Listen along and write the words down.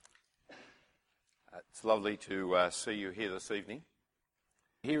It's lovely to see you here this evening.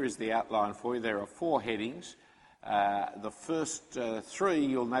 Here is the outline for you. There are 4 headings. The first 3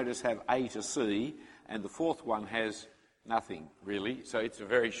 you'll notice have A to C, and the 4th one has nothing really, so it's a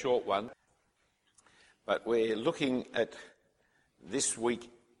very short one. But we're looking at this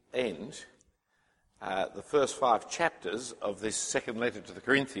weekend the first 5 chapters of this second letter to the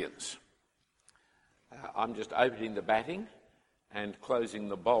Corinthians. I'm just opening the batting and closing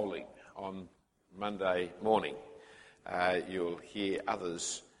the bowling on Monday morning. You'll hear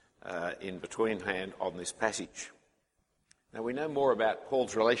others in betweenhand on this passage. Now, we know more about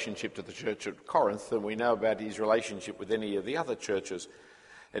Paul's relationship to the church at Corinth than we know about his relationship with any of the other churches.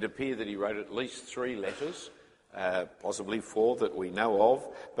 It appears that he wrote at least 3 letters, possibly 4 that we know of,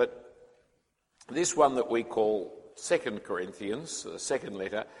 but this one that we call 2 Corinthians, the second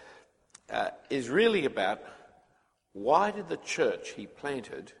letter, is really about why did the church he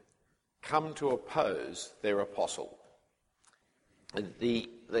planted come to oppose their apostle. The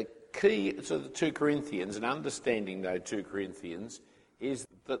key to the 2 Corinthians, and understanding those 2 Corinthians, is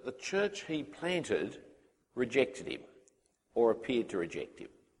that the church he planted rejected him, or appeared to reject him.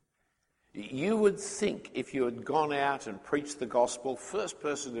 You would think if you had gone out and preached the gospel, first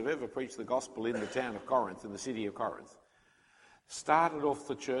person to have ever preached the gospel in the town of Corinth, in the city of Corinth, started off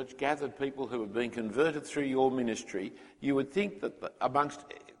the church, gathered people who had been converted through your ministry, you would think that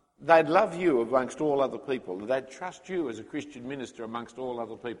they'd love you amongst all other people. They'd trust you as a Christian minister amongst all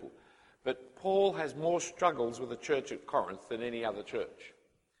other people. But Paul has more struggles with the church at Corinth than any other church.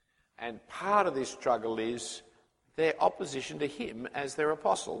 And part of this struggle is their opposition to him as their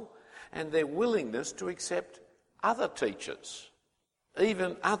apostle and their willingness to accept other teachers,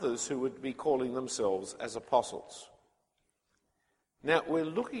 even others who would be calling themselves as apostles. Now, we're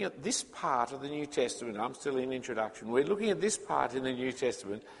looking at this part of the New Testament. I'm still in introduction. We're looking at this part in the New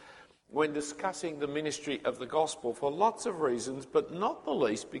Testament when discussing the ministry of the gospel for lots of reasons, but not the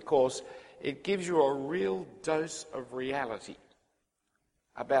least because it gives you a real dose of reality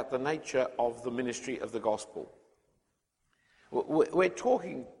about the nature of the ministry of the gospel. We're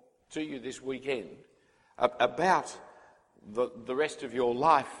talking to you this weekend about the rest of your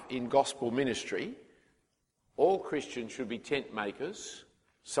life in gospel ministry. All Christians should be tent makers.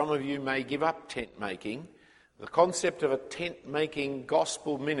 Some of you may give up tent making. The concept of a tent-making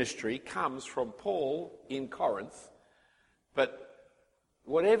gospel ministry comes from Paul in Corinth, but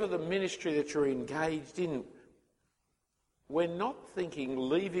whatever the ministry that you're engaged in, we're not thinking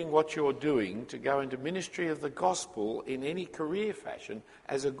leaving what you're doing to go into ministry of the gospel in any career fashion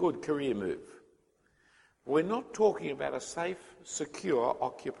as a good career move. We're not talking about a safe, secure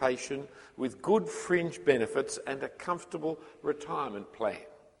occupation with good fringe benefits and a comfortable retirement plan.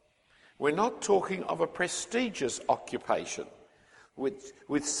 We're not talking of a prestigious occupation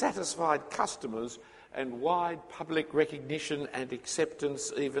with satisfied customers and wide public recognition and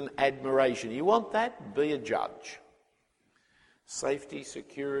acceptance, even admiration. You want that? Be a judge. Safety,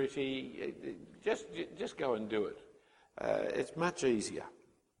 security, just go and do it. It's much easier.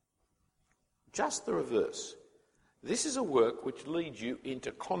 Just the reverse. This is a work which leads you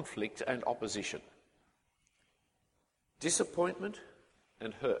into conflict and opposition, disappointment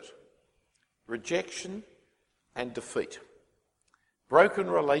and hurt, rejection and defeat, broken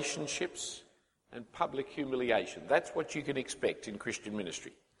relationships and public humiliation. That's what you can expect in Christian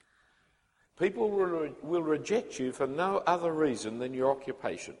ministry. People will reject you for no other reason than your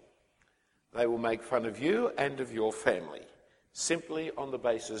occupation. They will make fun of you and of your family, simply on the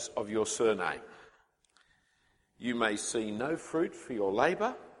basis of your surname. You may see no fruit for your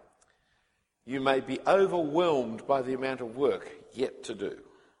labour. You may be overwhelmed by the amount of work yet to do.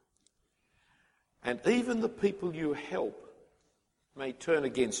 And even the people you help may turn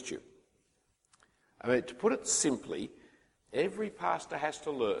against you. I mean, to put it simply, every pastor has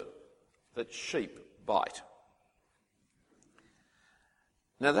to learn that sheep bite.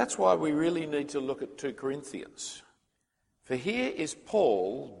 Now, that's why we really need to look at 2 Corinthians. For here is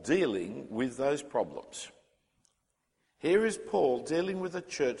Paul dealing with those problems. Here is Paul dealing with a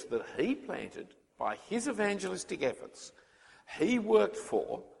church that he planted by his evangelistic efforts. He worked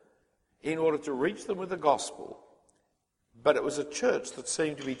for in order to reach them with the gospel, but it was a church that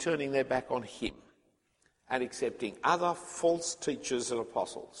seemed to be turning their back on him and accepting other false teachers and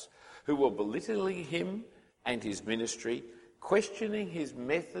apostles who were belittling him and his ministry, questioning his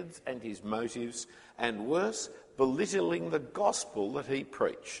methods and his motives, and worse, belittling the gospel that he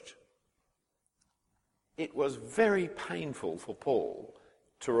preached. It was very painful for Paul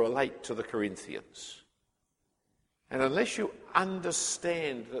to relate to the Corinthians. And unless you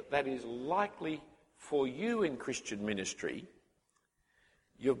understand that that is likely for you in Christian ministry,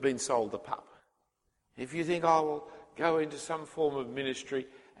 you've been sold the pup. If you think, I will go into some form of ministry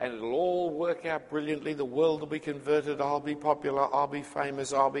and it'll all work out brilliantly, the world will be converted, I'll be popular, I'll be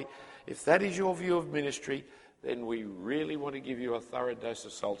famous, if that is your view of ministry, then we really want to give you a thorough dose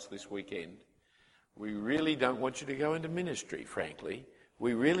of salts this weekend. We really don't want you to go into ministry, frankly.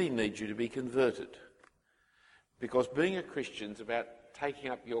 We really need you to be converted. Because being a Christian is about taking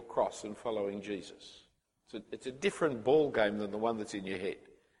up your cross and following Jesus. It's a different ball game than the one that's in your head.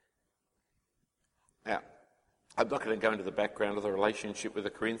 Now, I'm not going to go into the background of the relationship with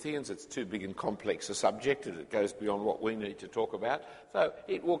the Corinthians. It's too big and complex a subject, and it goes beyond what we need to talk about. So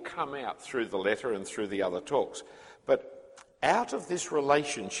it will come out through the letter and through the other talks. But out of this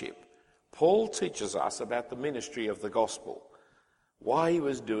relationship, Paul teaches us about the ministry of the gospel. Why he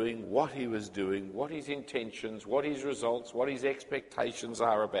was doing, what his intentions, what his results, what his expectations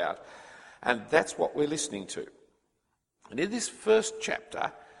are about. And that's what we're listening to. And in this first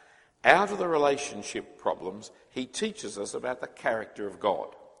chapter, out of the relationship problems, he teaches us about the character of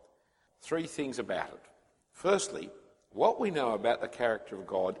God. 3 things about it. Firstly, what we know about the character of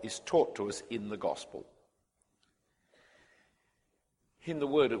God is taught to us in the gospel. In the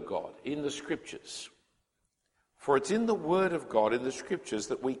Word of God, in the Scriptures. For it's in the Word of God, in the Scriptures,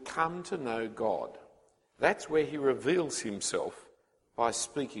 that we come to know God. That's where he reveals himself by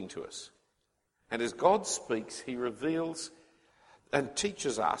speaking to us. And as God speaks, he reveals and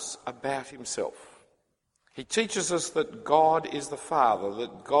teaches us about himself. He teaches us that God is the Father,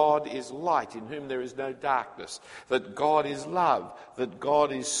 that God is light in whom there is no darkness, that God is love, that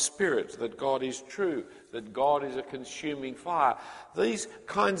God is spirit, that God is true, that God is a consuming fire. These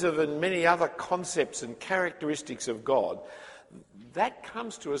kinds of and many other concepts and characteristics of God, that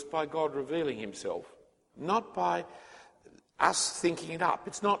comes to us by God revealing himself, not by us thinking it up.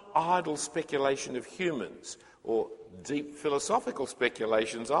 It's not idle speculation of humans or deep philosophical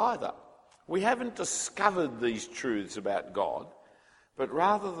speculations either. We haven't discovered these truths about God, but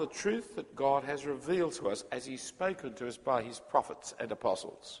rather the truth that God has revealed to us as he's spoken to us by his prophets and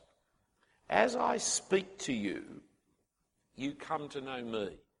apostles. As I speak to you, you come to know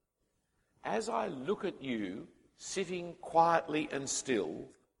me. As I look at you, sitting quietly and still,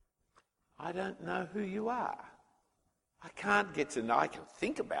 I don't know who you are. I can't get to know, I can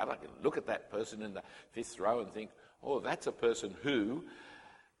think about it, I can look at that person in the 5th row and think, oh, that's a person who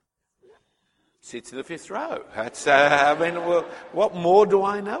sits in the 5th row. That's, well, what more do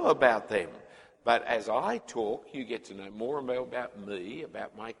I know about them? But as I talk, you get to know more about me,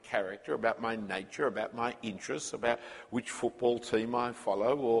 about my character, about my nature, about my interests, about which football team I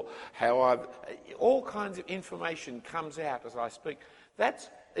follow, or how all kinds of information comes out as I speak. That's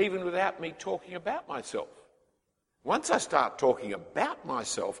even without me talking about myself. Once I start talking about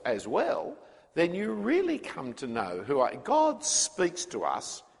myself as well, then you really come to know who I am. God speaks to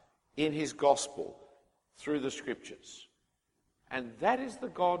us in his gospel through the Scriptures. And that is the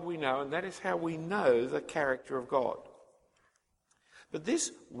God we know, and that is how we know the character of God. But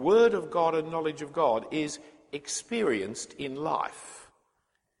this word of God and knowledge of God is experienced in life.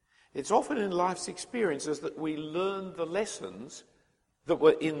 It's often in life's experiences that we learn the lessons that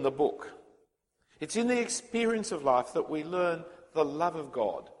were in the book. It's in the experience of life that we learn the love of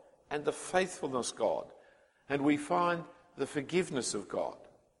God and the faithfulness of God, and we find the forgiveness of God.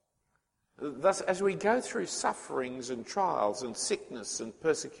 Thus, as we go through sufferings and trials and sickness and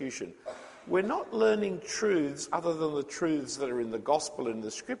persecution, we're not learning truths other than the truths that are in the gospel and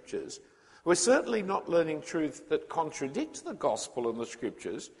the Scriptures. We're certainly not learning truths that contradict the gospel and the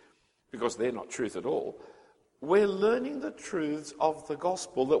Scriptures, because they're not truth at all. We're learning the truths of the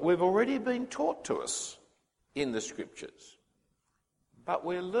gospel that we've already been taught to us in the Scriptures. But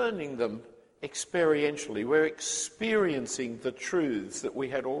we're learning them experientially. We're experiencing the truths that we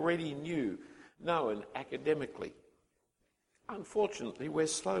had already known academically. Unfortunately, we're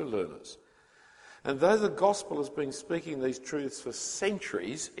slow learners. And though the gospel has been speaking these truths for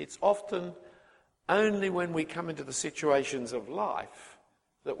centuries, it's often only when we come into the situations of life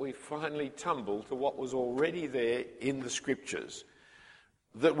that we finally tumble to what was already there in the Scriptures,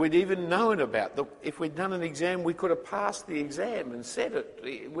 that we'd even known about. That if we'd done an exam, we could have passed the exam and said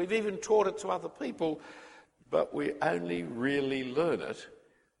it. We've even taught it to other people, but we only really learn it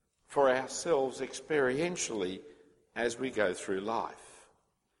for ourselves experientially as we go through life.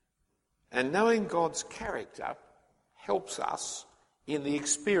 And knowing God's character helps us in the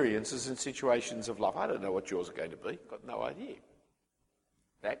experiences and situations of life. I don't know what yours are going to be. I've got no idea.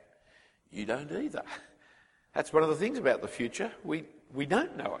 That you don't either. That's one of the things about the future. We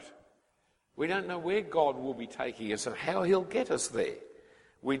don't know it. We don't know where God will be taking us and how he'll get us there.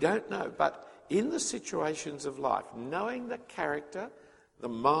 We don't know. But in the situations of life, knowing the character, the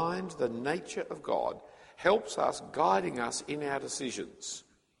mind, the nature of God helps us, guiding us in our decisions,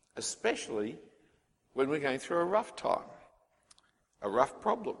 especially when we're going through a rough time, a rough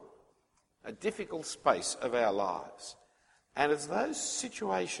problem, a difficult space of our lives. And it's those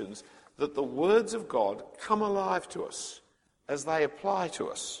situations that the words of God come alive to us as they apply to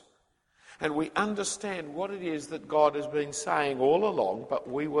us. And we understand what it is that God has been saying all along, but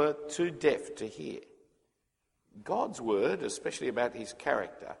we were too deaf to hear. God's word, especially about his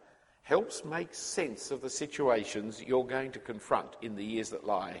character, helps make sense of the situations you're going to confront in the years that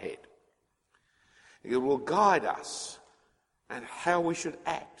lie ahead. It will guide us and how we should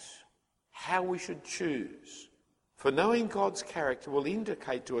act, how we should choose. For knowing God's character will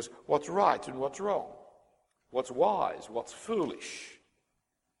indicate to us what's right and what's wrong, what's wise, what's foolish.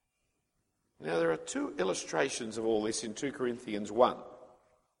 Now, there are two illustrations of all this in 2 Corinthians 1.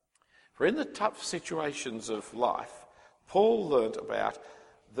 For in the tough situations of life, Paul learnt about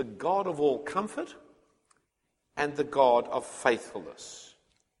the God of all comfort and the God of faithfulness.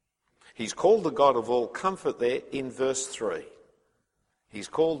 He's called the God of all comfort there in verse 3. He's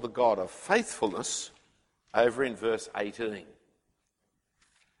called the God of faithfulness over in verse 18.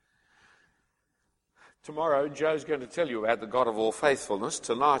 Tomorrow, Joe's going to tell you about the God of all faithfulness.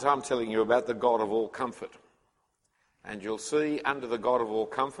 Tonight, I'm telling you about the God of all comfort. And you'll see under the God of all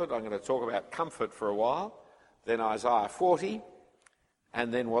comfort, I'm going to talk about comfort for a while, then Isaiah 40,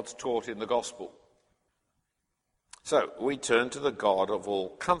 and then what's taught in the gospel. So, we turn to the God of all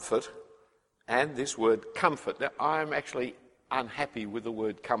comfort and this word comfort. Now, I'm actually unhappy with the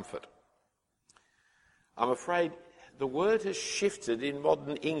word comfort. I'm afraid the word has shifted in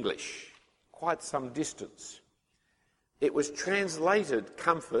modern English quite some distance. It was translated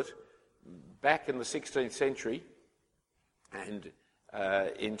comfort back in the 16th century and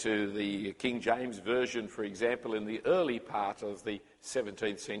into the King James Version, for example, in the early part of the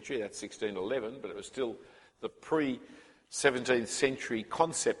 17th century, that's 1611, but it was still the pre-17th century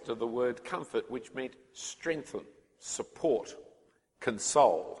concept of the word comfort, which meant strengthen, support,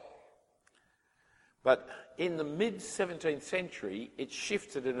 console. But in the mid-17th century, it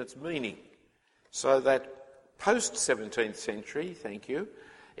shifted in its meaning, so that post-17th century, thank you,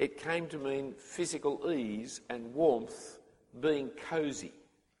 it came to mean physical ease and warmth, being cosy,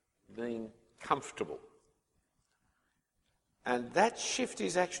 being comfortable. And that shift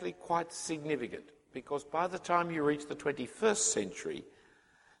is actually quite significant, because by the time you reach the 21st century,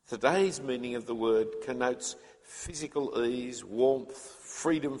 today's meaning of the word connotes physical ease, warmth,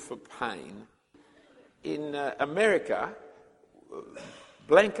 freedom from pain. In America,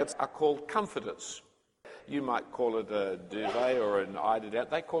 blankets are called comforters. You might call it a duvet or an eiderdown.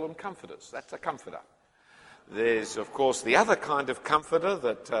 They call them comforters. That's a comforter. There's, of course, the other kind of comforter,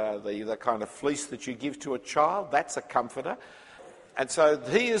 that the kind of fleece that you give to a child. That's a comforter. And so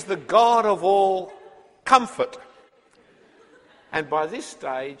he is the God of all comfort. And by this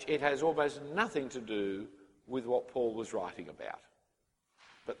stage, it has almost nothing to do with what Paul was writing about.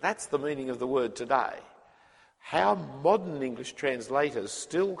 But that's the meaning of the word today. How modern English translators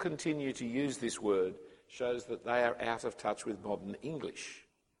still continue to use this word shows that they are out of touch with modern English.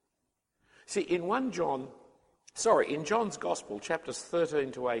 See, in John's Gospel, chapters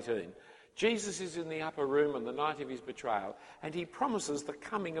 13 to 18, Jesus is in the upper room on the night of his betrayal, and he promises the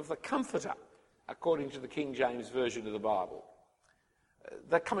coming of the Comforter, according to the King James Version of the Bible.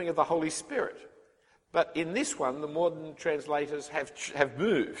 The coming of the Holy Spirit. But in this one, the modern translators have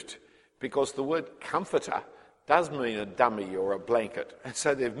moved, because the word comforter does mean a dummy or a blanket. And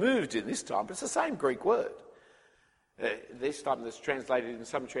so they've moved in this time, but it's the same Greek word. This time it's translated in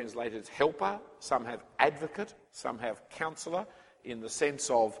some translators helper, some have advocate, some have counsellor, in the sense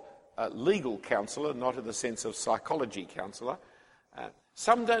of legal counsellor, not in the sense of psychology counsellor.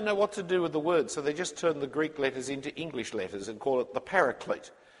 Some don't know what to do with the word, so they just turn the Greek letters into English letters and call it the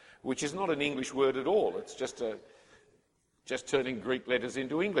paraclete, which is not an English word at all. It's just turning Greek letters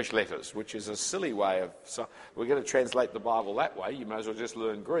into English letters, which is a silly way of... So we're going to translate the Bible that way. You may as well just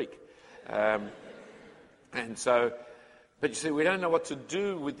learn Greek. But you see, we don't know what to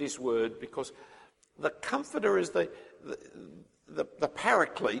do with this word, because the comforter is the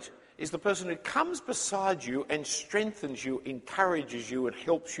paraclete, is the person who comes beside you and strengthens you, encourages you, and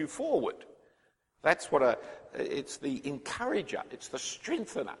helps you forward. That's what it's the encourager, it's the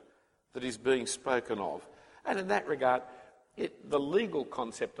strengthener that is being spoken of. And in that regard, the legal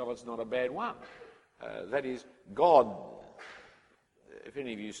concept of it's not a bad one. That is, God, if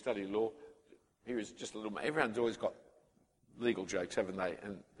any of you study law, here is just a little... Everyone's always got legal jokes, haven't they?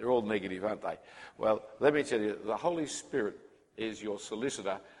 And they're all negative, aren't they? Well, let me tell you, the Holy Spirit is your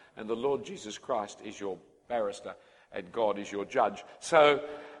solicitor, and the Lord Jesus Christ is your barrister, and God is your judge. So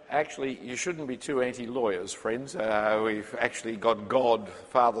Actually, you shouldn't be too anti-lawyers, friends. We've actually got God,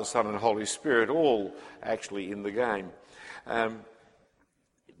 Father, Son and Holy Spirit all actually in the game.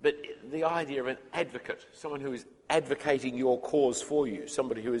 But the idea of an advocate, someone who is advocating your cause for you,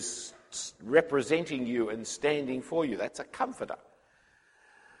 somebody who is representing you and standing for you, that's a comforter.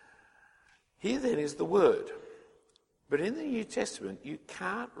 Here then is the Word. But in the New Testament, you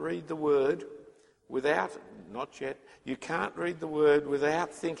can't read the Word without, not yet, you can't read the Word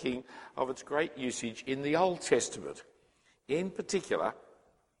without thinking of its great usage in the Old Testament. In particular,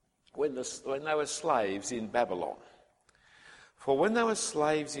 when they were slaves in Babylon. For when they were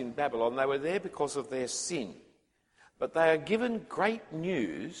slaves in Babylon, they were there because of their sin. But they are given great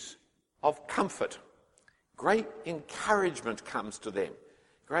news of comfort. Great encouragement comes to them.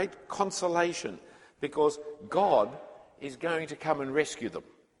 Great consolation, because God is going to come and rescue them.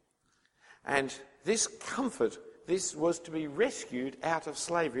 And this comfort, this was to be rescued out of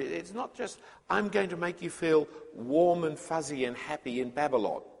slavery. It's not just, I'm going to make you feel warm and fuzzy and happy in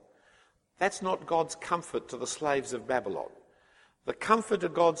Babylon. That's not God's comfort to the slaves of Babylon. The comfort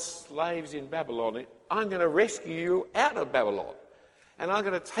of God's slaves in Babylon, I'm going to rescue you out of Babylon. And I'm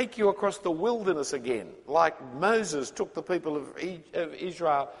going to take you across the wilderness again, like Moses took the people of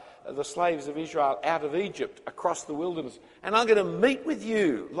Israel, the slaves of Israel, out of Egypt, across the wilderness. And I'm going to meet with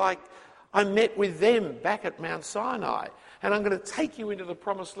you like I met with them back at Mount Sinai. And I'm going to take you into the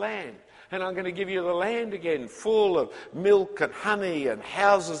promised land. And I'm going to give you the land again, full of milk and honey and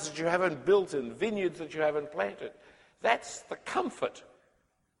houses that you haven't built and vineyards that you haven't planted. That's the comfort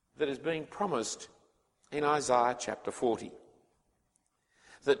that is being promised in Isaiah chapter 40.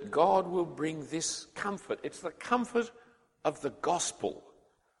 That God will bring this comfort. It's the comfort of the gospel,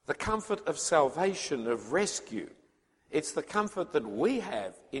 the comfort of salvation, of rescue. It's the comfort that we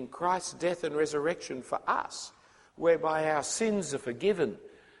have in Christ's death and resurrection for us, whereby our sins are forgiven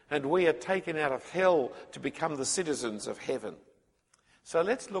and we are taken out of hell to become the citizens of heaven. So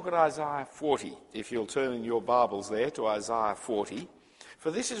let's look at Isaiah 40, if you'll turn in your Bibles there to Isaiah 40. For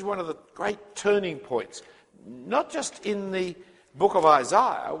this is one of the great turning points, not just in the book of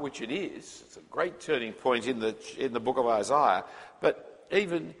Isaiah, which it is. It's a great turning point in the book of Isaiah, but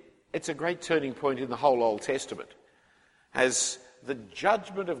even it's a great turning point in the whole Old Testament. As the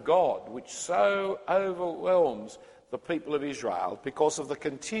judgment of God, which so overwhelms the people of Israel because of the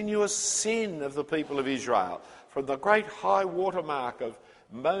continuous sin of the people of Israel, from the great high watermark of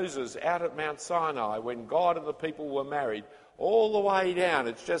Moses out at Mount Sinai when God and the people were married, all the way down,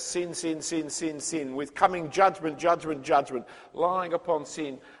 it's just sin, sin, sin, sin, sin, with coming judgment, judgment, judgment, lying upon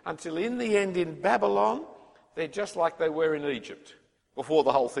sin, until in the end in Babylon, they're just like they were in Egypt before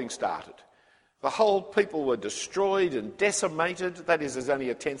the whole thing started. The whole people were destroyed and decimated, that is, there's only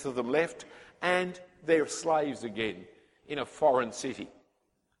a tenth of them left, and they're slaves again in a foreign city.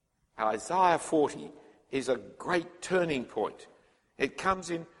 Isaiah 40 is a great turning point. It comes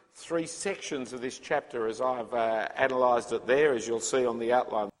in 3 sections of this chapter as I've analysed it there, as you'll see on the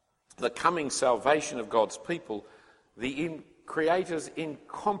outline. The coming salvation of God's people, the Creator's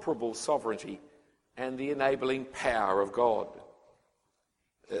incomparable sovereignty, and the enabling power of God.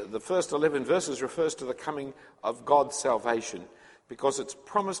 The first 11 verses refers to the coming of God's salvation because it's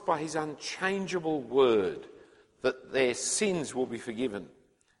promised by his unchangeable word that their sins will be forgiven,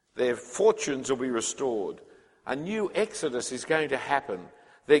 their fortunes will be restored, a new exodus is going to happen.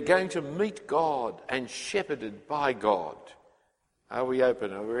 They're going to meet God and shepherded by God. Are we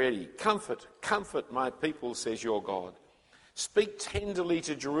open? Are we ready? Comfort, comfort my people, says your God. Speak tenderly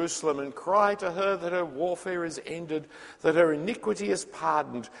to Jerusalem and cry to her that her warfare is ended, that her iniquity is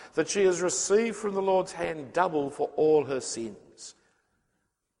pardoned, that she has received from the Lord's hand double for all her sins.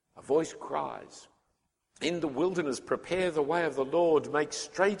 A voice cries, in the wilderness prepare the way of the Lord, make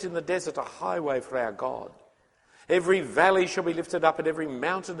straight in the desert a highway for our God. Every valley shall be lifted up and every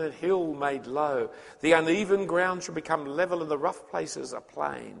mountain and hill made low. The uneven ground shall become level and the rough places a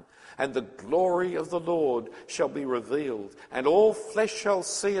plain. And the glory of the Lord shall be revealed, and all flesh shall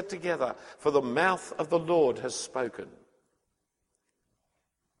see it together, for the mouth of the Lord has spoken.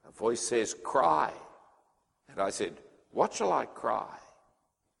 A voice says, cry. And I said, what shall I cry?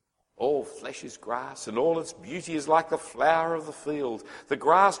 All flesh is grass, and all its beauty is like the flower of the field. The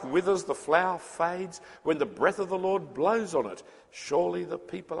grass withers, the flower fades, when the breath of the Lord blows on it. Surely the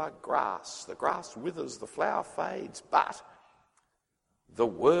people are grass. The grass withers, the flower fades, but the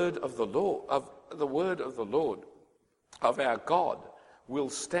word of the Lord, of our God, will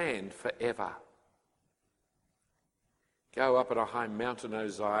stand forever. Go up on a high mountain, O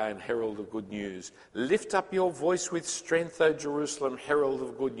Zion, herald of good news. Lift up your voice with strength, O Jerusalem, herald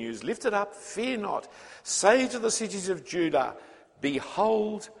of good news. Lift it up, fear not. Say to the cities of Judah,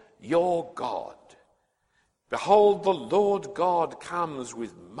 behold, your God. Behold, the Lord God comes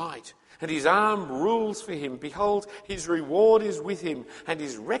with might, and his arm rules for him. Behold, his reward is with him, and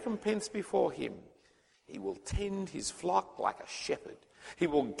his recompense before him. He will tend his flock like a shepherd. He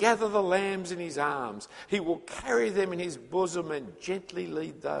will gather the lambs in his arms. He will carry them in his bosom and gently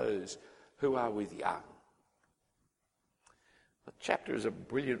lead those who are with young. The chapter is a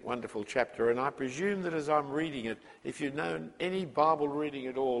brilliant, wonderful chapter, and I presume that as I'm reading it, if you know any Bible reading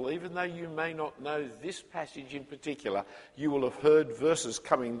at all, even though you may not know this passage in particular, you will have heard verses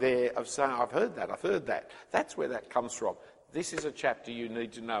coming there of saying, I've heard that. That's where that comes from. This is a chapter you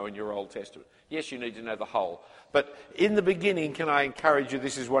need to know in your Old Testament. Yes, you need to know the whole. But in the beginning, can I encourage you,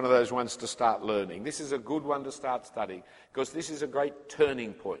 this is one of those ones to start learning. This is a good one to start studying, because this is a great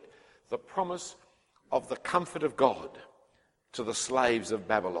turning point. The promise of the comfort of God to the slaves of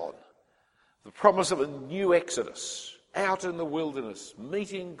Babylon. The promise of a new exodus, out in the wilderness,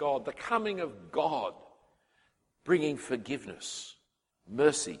 meeting God, the coming of God, bringing forgiveness,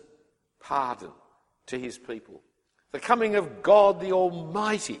 mercy, pardon to his people. The coming of God the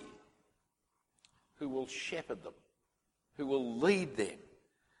Almighty, who will shepherd them, who will lead them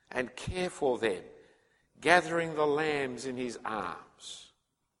and care for them, gathering the lambs in his arms.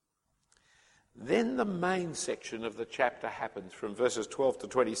 Then the main section of the chapter happens from verses 12 to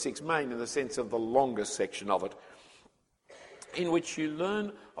 26, main in the sense of the longest section of it, in which you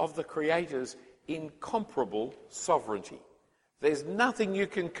learn of the Creator's incomparable sovereignty. There's nothing you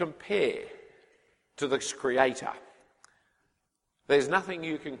can compare to this Creator. There's nothing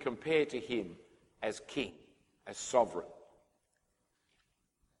you can compare to him as king, as sovereign.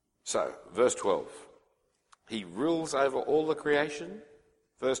 So, verse 12. He rules over all the creation.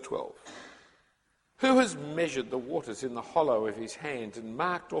 Verse 12. Who has measured the waters in the hollow of his hand and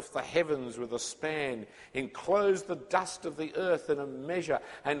marked off the heavens with a span, enclosed the dust of the earth in a measure,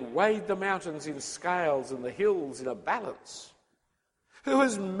 and weighed the mountains in scales and the hills in a balance? Who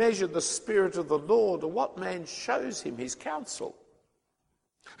has measured the Spirit of the Lord, or what man shows him his counsel?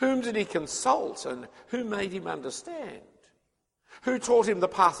 Whom did he consult, and who made him understand? Who taught him the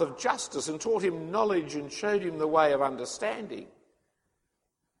path of justice, and taught him knowledge, and showed him the way of understanding?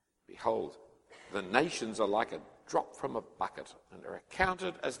 Behold, the nations are like a drop from a bucket, and are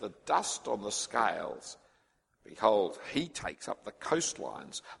accounted as the dust on the scales. Behold, he takes up the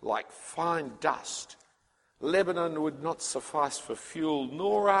coastlines like fine dust. Lebanon would not suffice for fuel,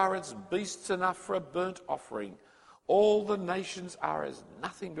 nor are its beasts enough for a burnt offering. All the nations are as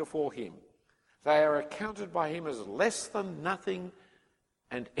nothing before him. They are accounted by him as less than nothing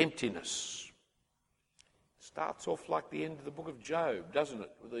and emptiness. Starts off like the end of the book of Job, doesn't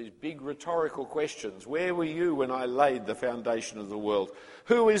it? With these big rhetorical questions. Where were you when I laid the foundation of the world?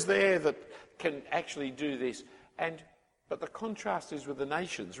 Who is there that can actually do this? But the contrast is with the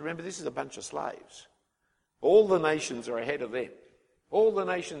nations. Remember, this is a bunch of slaves. All the nations are ahead of them. All the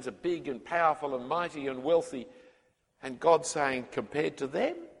nations are big and powerful and mighty and wealthy. And God's saying, compared to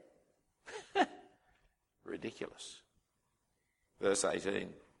them, ridiculous. Verse 18.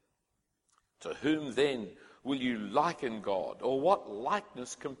 To whom then will you liken God, or what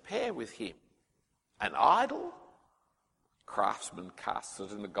likeness compare with him? An idol? Craftsman casts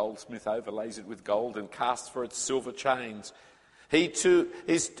it, and the goldsmith overlays it with gold and casts for its silver chains. He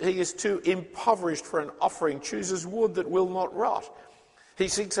is too impoverished for an offering, chooses wood that will not rot. He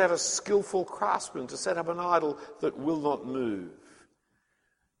seeks out a skillful craftsman to set up an idol that will not move.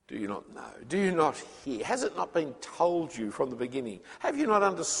 Do you not know? Do you not hear? Has it not been told you from the beginning? Have you not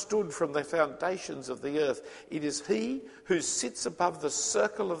understood from the foundations of the earth? It is he who sits above the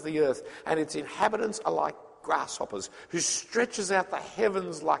circle of the earth, and its inhabitants are like grasshoppers, who stretches out the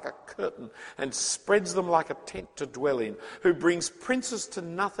heavens like a curtain and spreads them like a tent to dwell in, who brings princes to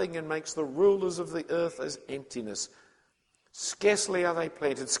nothing and makes the rulers of the earth as emptiness. Scarcely are they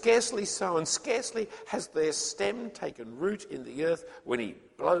planted, scarcely sown, scarcely has their stem taken root in the earth when he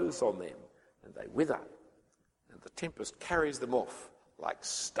blows on them, and they wither, and the tempest carries them off like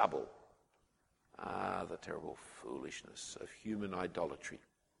stubble. Ah, the terrible foolishness of human idolatry.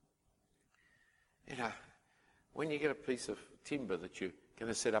 You know, when you get a piece of timber that you're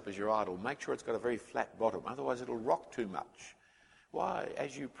going to set up as your idol, make sure it's got a very flat bottom, otherwise it'll rock too much. Why?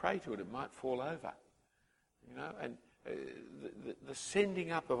 As you pray to it, it might fall over. You know, and the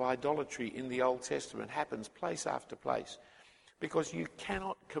sending up of idolatry in the Old Testament happens place after place, because you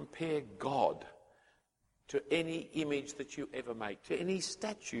cannot compare God to any image that you ever make, to any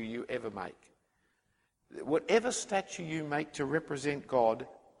statue you ever make. Whatever statue you make to represent God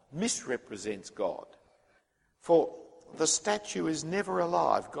misrepresents God. For the statue is never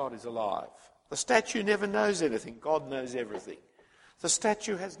alive, God is alive. The statue never knows anything, God knows everything. The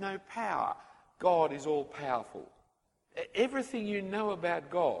statue has no power. God is all-powerful. Everything you know about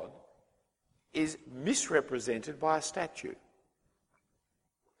God is misrepresented by a statue.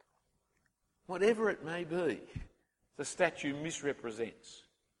 Whatever it may be, the statue misrepresents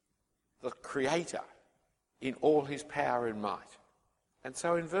the Creator in all his power and might. And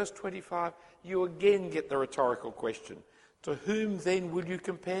so in verse 25, you again get the rhetorical question, to whom then will you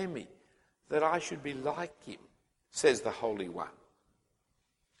compare me, that I should be like him, says the Holy One.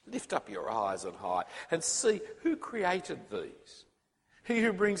 Lift up your eyes on high and see who created these. He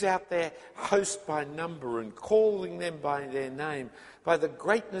who brings out their host by number and calling them by their name, by the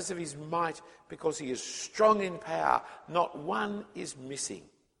greatness of his might, because he is strong in power, not one is missing.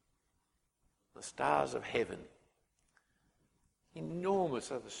 The stars of heaven,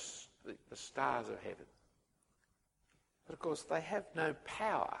 enormous are the stars of heaven. But of course they have no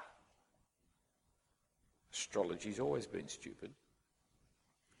power. Astrology's always been stupid.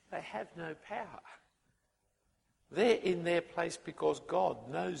 They have no power. They're in their place because God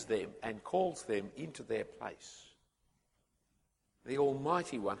knows them and calls them into their place. The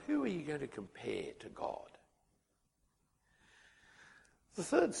Almighty One. Who are you going to compare to God? The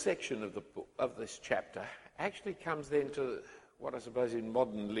third section of the book, of this chapter actually comes then to what I suppose in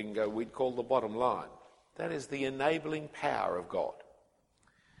modern lingo we'd call the bottom line. That is the enabling power of God.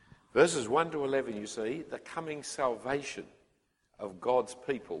 Verses 1 to 11, you see, the coming salvation of God's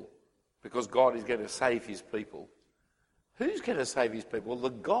people, because God is going to save his people. Who's going to save his people? The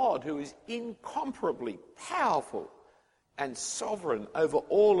God who is incomparably powerful and sovereign over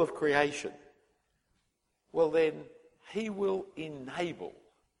all of creation. Well then, he will enable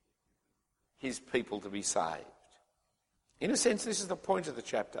his people to be saved. In a sense, this is the point of the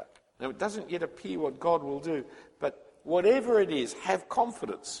chapter. Now, it doesn't yet appear what God will do, but whatever it is, have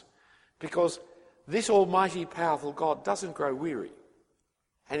confidence, because this almighty, powerful God doesn't grow weary.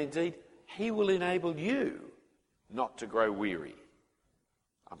 And indeed, he will enable you not to grow weary.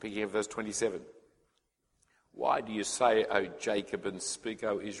 I'm picking up verse 27. Why do you say, O Jacob, and speak,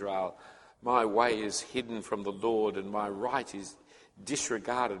 O Israel, my way is hidden from the Lord, and my right is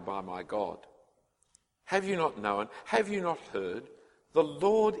disregarded by my God? Have you not known? Have you not heard? The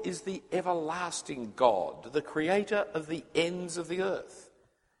Lord is the everlasting God, the creator of the ends of the earth.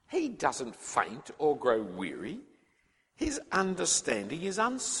 He doesn't faint or grow weary. His understanding is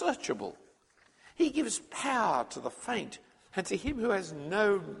unsearchable. He gives power to the faint, and to him who has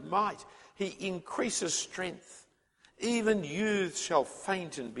no might, he increases strength. Even youths shall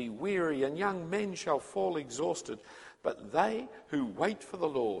faint and be weary, and young men shall fall exhausted. But they who wait for the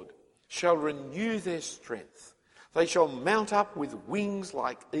Lord shall renew their strength. They shall mount up with wings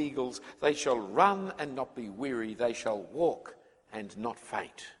like eagles. They shall run and not be weary. They shall walk and not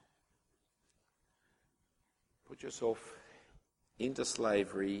faint. Put yourself into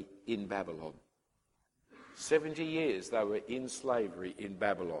slavery in Babylon. 70 years they were in slavery in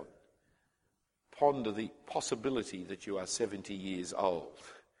Babylon. Ponder the possibility that you are 70 years old.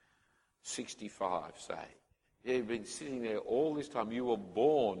 65, say. You've been sitting there all this time. You were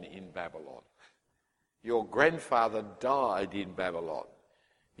born in Babylon. Your grandfather died in Babylon.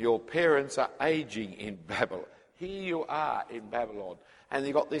 Your parents are aging in Babylon. Here you are in Babylon. And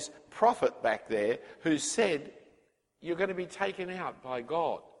you've got this prophet back there who said, you're going to be taken out by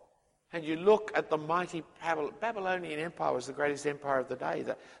God. And you look at the mighty Babylonian Empire was the greatest empire of the day.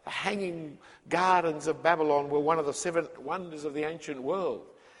 The hanging gardens of Babylon were one of the 7 wonders of the ancient world.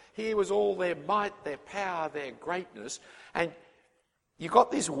 Here was all their might, their power, their greatness. And you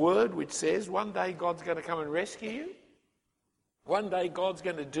got this word which says one day God's going to come and rescue you. One day God's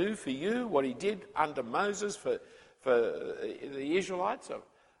going to do for you what he did under Moses for the Israelites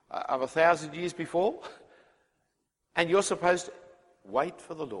of 1,000 years before. And you're supposed to wait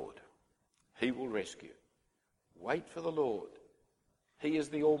for the Lord. He will rescue. Wait for the Lord. He is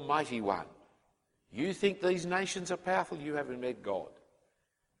the Almighty One. You think these nations are powerful? You haven't met God.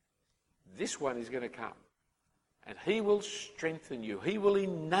 This one is going to come. And he will strengthen you. He will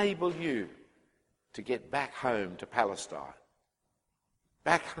enable you to get back home to Palestine.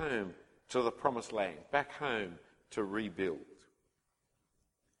 Back home to the Promised Land. Back home to rebuild.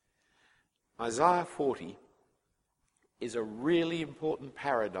 Isaiah 40 is a really important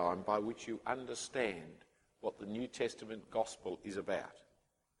paradigm by which you understand what the New Testament gospel is about.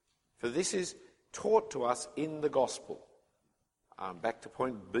 For this is taught to us in the gospel. Back to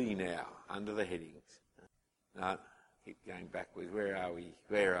point B now, under the headings. No, keep going backwards. Where are we?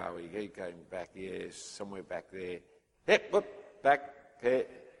 Where are we? Keep going back. Yes, somewhere back there. Yep, whoop, back there.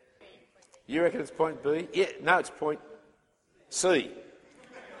 You reckon it's point B? Yeah, no, it's point C.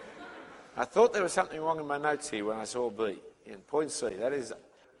 I thought there was something wrong in my notes here when I saw B. In point C, that is...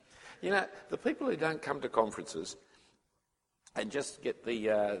 the people who don't come to conferences and just get the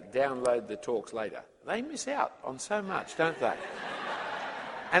download the talks later, they miss out on so much, don't they?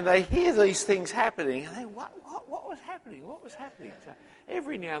 And they hear these things happening, and they, what was happening? What was happening? So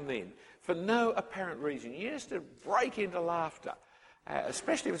every now and then, for no apparent reason, you just break into laughter,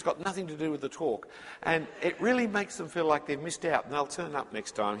 especially if it's got nothing to do with the talk. And it really makes them feel like they've missed out, and they'll turn up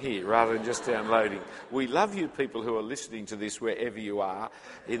next time here rather than just downloading. We love you people who are listening to this wherever you are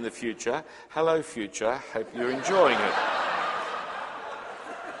in the future. Hello, future. Hope you're enjoying it.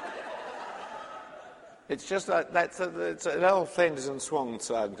 It's just like it's an old Flanders and Swan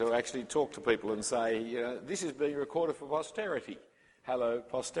song to actually talk to people and say, this is being recorded for posterity. Hello,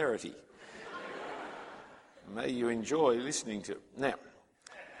 posterity. May you enjoy listening to it. Now,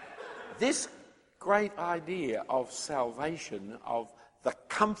 this great idea of salvation, of the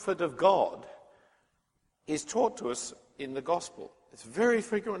comfort of God, is taught to us in the Gospel. It's very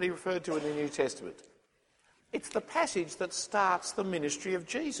frequently referred to in the New Testament. It's the passage that starts the ministry of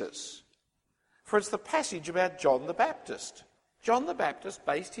Jesus. For it's the passage about John the Baptist. John the Baptist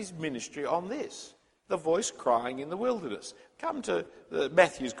based his ministry on this, the voice crying in the wilderness. Come to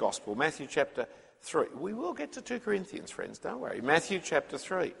Matthew's Gospel, Matthew chapter 3. We will get to 2 Corinthians, friends, don't worry. Matthew chapter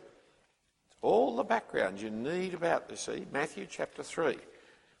 3. It's all the background you need about this, see? Matthew chapter 3.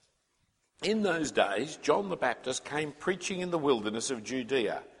 In those days, John the Baptist came preaching in the wilderness of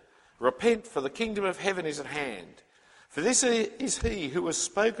Judea. Repent, for the kingdom of heaven is at hand. For this is he who was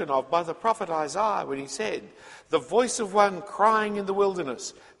spoken of by the prophet Isaiah when he said, the voice of one crying in the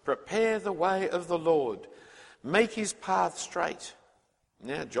wilderness, prepare the way of the Lord, make his path straight.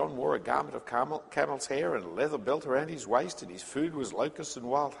 Now John wore a garment of camel's hair and a leather belt around his waist, and his food was locusts and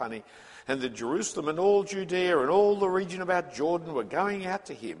wild honey. And the Jerusalem and all Judea and all the region about Jordan were going out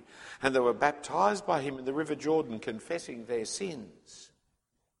to him, and they were baptized by him in the river Jordan, confessing their sins.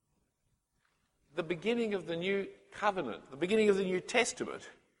 The beginning of the new covenant, the beginning of the New Testament,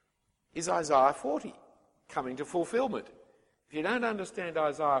 is Isaiah 40, coming to fulfilment. If you don't understand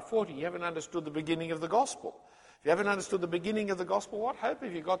Isaiah 40, you haven't understood the beginning of the gospel. If you haven't understood the beginning of the gospel, what hope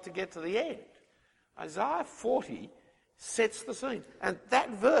have you got to get to the end? Isaiah 40 sets the scene. And that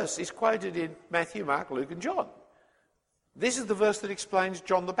verse is quoted in Matthew, Mark, Luke and John. This is the verse that explains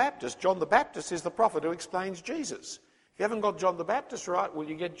John the Baptist. John the Baptist is the prophet who explains Jesus. If you haven't got John the Baptist right, will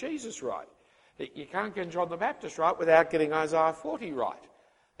you get Jesus right? You can't get John the Baptist right without getting Isaiah 40 right.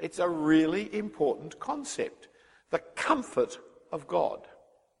 It's a really important concept. The comfort of God.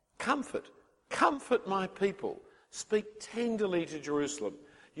 Comfort. Comfort my people. Speak tenderly to Jerusalem.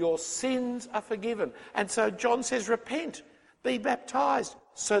 Your sins are forgiven. And so John says, repent, be baptized,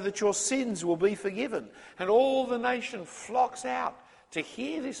 so that your sins will be forgiven. And all the nation flocks out to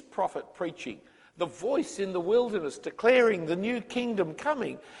hear this prophet preaching, the voice in the wilderness declaring the new kingdom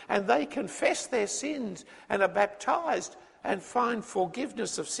coming, and they confess their sins and are baptized and find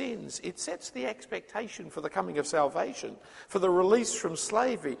forgiveness of sins. It sets the expectation for the coming of salvation, for the release from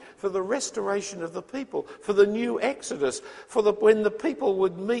slavery, for the restoration of the people, for the new Exodus, for when the people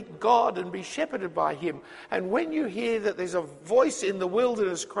would meet God and be shepherded by him. And when you hear that there's a voice in the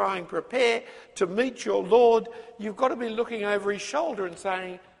wilderness crying, prepare to meet your Lord, you've got to be looking over his shoulder and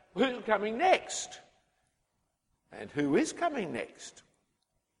saying, who's coming next? And who is coming next?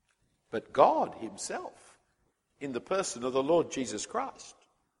 But God himself, in the person of the Lord Jesus Christ.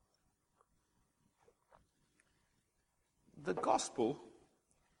 The gospel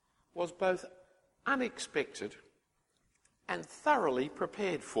was both unexpected and thoroughly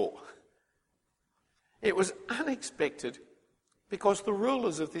prepared for. It was unexpected because the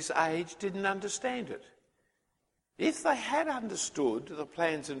rulers of this age didn't understand it. If they had understood the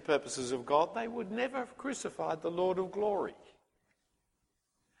plans and purposes of God, they would never have crucified the Lord of glory.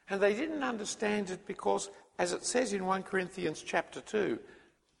 And they didn't understand it because, as it says in 1 Corinthians chapter 2,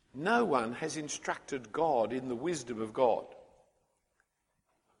 no one has instructed God in the wisdom of God.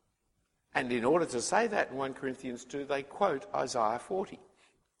 And in order to say that in 1 Corinthians 2, they quote Isaiah 40.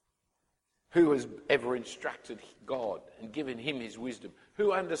 Who has ever instructed God and given him his wisdom?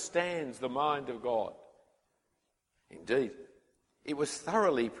 Who understands the mind of God? Indeed, it was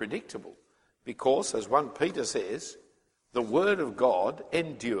thoroughly predictable because, as 1 Peter says, the word of God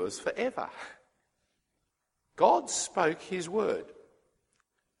endures forever. God spoke his word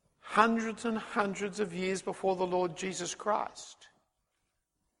hundreds and hundreds of years before the Lord Jesus Christ.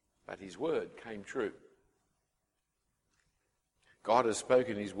 But his word came true. God has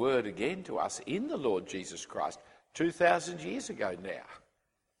spoken his word again to us in the Lord Jesus Christ 2,000 years ago now.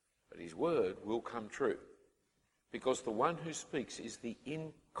 But his word will come true because the one who speaks is the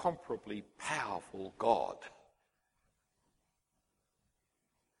incomparably powerful God.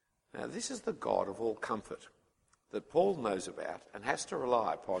 Now, this is the God of all comfort that Paul knows about and has to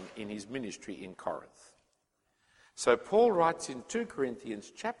rely upon in his ministry in Corinth. So Paul writes in 2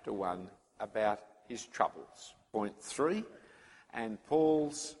 Corinthians chapter 1 about his troubles. Point 3, and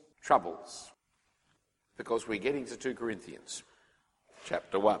Paul's troubles, because we're getting to 2 Corinthians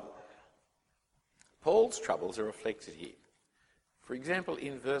chapter 1. Paul's troubles are reflected here. For example,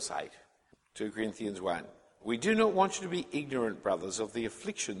 in verse 8, 2 Corinthians 1, "We do not want you to be ignorant, brothers, of the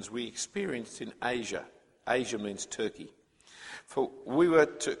afflictions we experienced in Asia." Asia means Turkey. "For we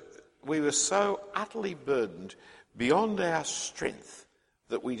were so utterly burdened beyond our strength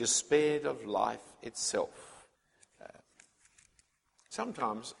that we despaired of life itself."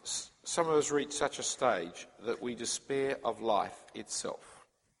 Sometimes some of us reach such a stage that we despair of life itself.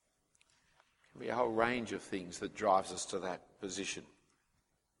 There can be a whole range of things that drives us to that position.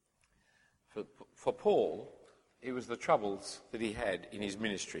 For Paul, it was the troubles that he had in his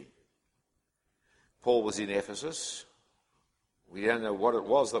ministry. Paul was in Ephesus. We don't know what it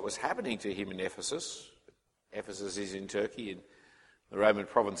was that was happening to him in Ephesus. Ephesus is in Turkey, in the Roman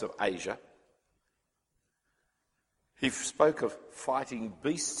province of Asia. He spoke of fighting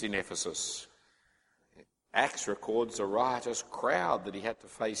beasts in Ephesus. Acts records a riotous crowd that he had to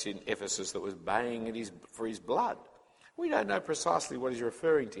face in Ephesus that was baying for his blood. We don't know precisely what he's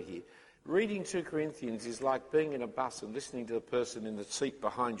referring to here. Reading 2 Corinthians is like being in a bus and listening to the person in the seat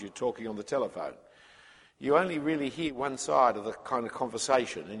behind you talking on the telephone. You only really hear one side of the kind of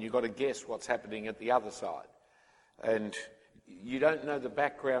conversation, and you've got to guess what's happening at the other side. And you don't know the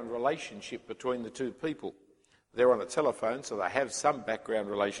background relationship between the two people. They're on a telephone, so they have some background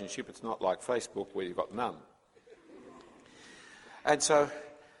relationship. It's not like Facebook where you've got none. And so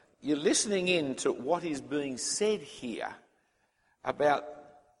you're listening in to what is being said here about,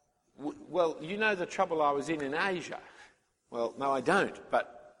 well, you know the trouble I was in Asia. Well, no, I don't,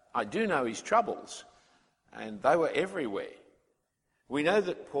 but I do know his troubles, and they were everywhere. We know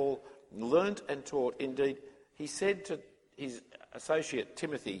that Paul learnt and taught. Indeed, he said to his associate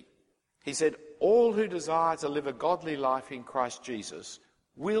Timothy, he said, "All who desire to live a godly life in Christ Jesus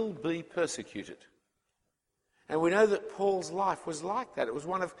will be persecuted." And we know that Paul's life was like that. It was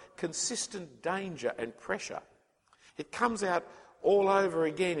one of consistent danger and pressure. It comes out all over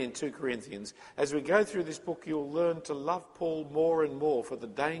again in 2 Corinthians. As we go through this book, you'll learn to love Paul more and more for the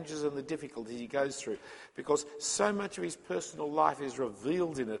dangers and the difficulties he goes through, because so much of his personal life is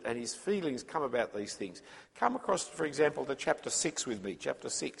revealed in it and his feelings come about these things. Come across, for example, to chapter 6 with me, chapter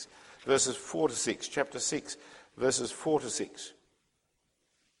 6. Verses 4 to 6, chapter 6, verses 4 to 6.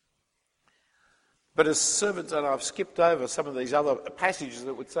 But as servants, and I've skipped over some of these other passages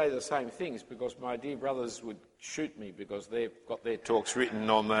that would say the same things, because my dear brothers would shoot me because they've got their talks written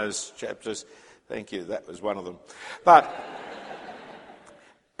on those chapters. Thank you, that was one of them. But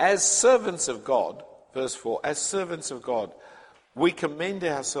as servants of God, verse 4, as servants of God, we commend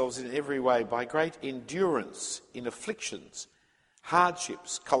ourselves in every way by great endurance in afflictions,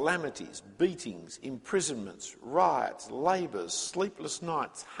 hardships, calamities, beatings, imprisonments, riots, labours, sleepless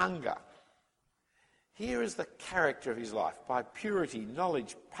nights, hunger. Here is the character of his life, by purity,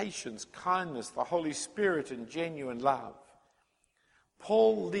 knowledge, patience, kindness, the Holy Spirit and genuine love.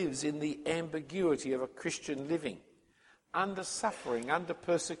 Paul lives in the ambiguity of a Christian living, under suffering, under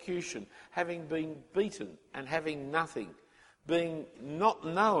persecution, having been beaten and having nothing, being not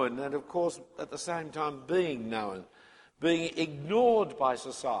known and of course at the same time being known, being ignored by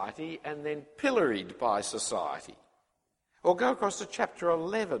society and then pilloried by society. Or go across to chapter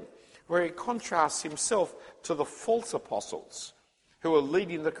 11, where he contrasts himself to the false apostles who are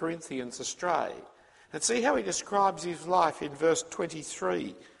leading the Corinthians astray. And see how he describes his life in verse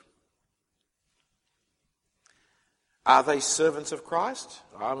 23. Are they servants of Christ?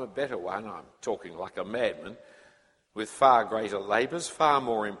 I'm a better one, I'm talking like a madman, with far greater labours, far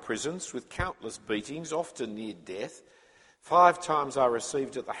more imprisons, with countless beatings, often near death. 5 times I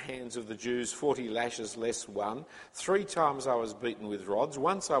received at the hands of the Jews 40 lashes less one. 3 times I was beaten with rods.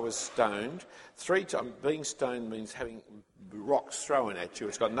 Once I was stoned. 3 times, being stoned means having rocks thrown at you.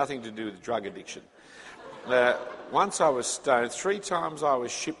 It's got nothing to do with drug addiction. Once I was stoned. 3 times I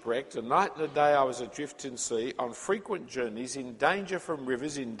was shipwrecked. A night and a day I was adrift in sea, on frequent journeys, in danger from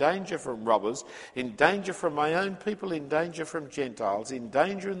rivers, in danger from robbers, in danger from my own people, in danger from Gentiles, in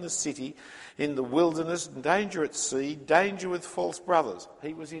danger in the city, in the wilderness, in danger at sea, danger with false brothers.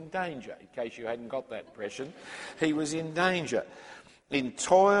 He was in danger, in case you hadn't got that impression. He was in danger. In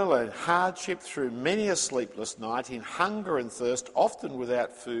toil and hardship, through many a sleepless night, in hunger and thirst, often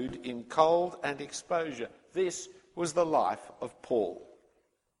without food, in cold and exposure. This was the life of Paul.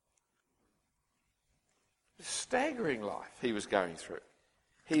 A staggering life he was going through.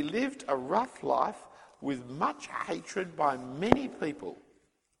 He lived a rough life with much hatred by many people.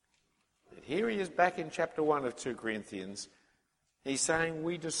 But here he is back in chapter 1 of 2 Corinthians. He's saying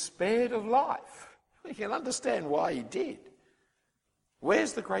we despaired of life. We can understand why he did.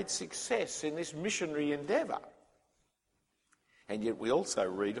 Where's the great success in this missionary endeavour? And yet we also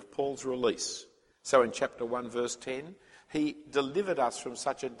read of Paul's release. So in chapter 1 verse 10, he delivered us from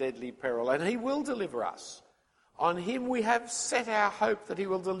such a deadly peril, and he will deliver us. On him we have set our hope that he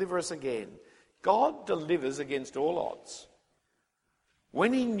will deliver us again. God delivers against all odds.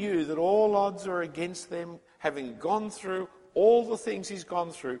 When he knew that all odds are against them, having gone through all the things he's gone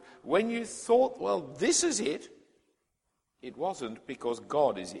through, when you thought, well, this is it, it wasn't, because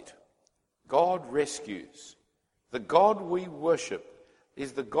God is it. God rescues. The God we worship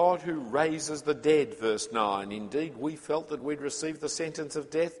is the God who raises the dead, verse 9. Indeed, we felt that we'd received the sentence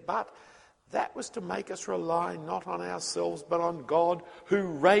of death, but that was to make us rely not on ourselves, but on God who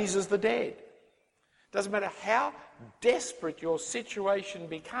raises the dead. Doesn't matter how desperate your situation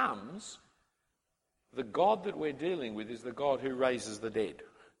becomes, the God that we're dealing with is the God who raises the dead.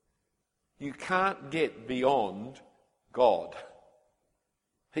 You can't get beyond God.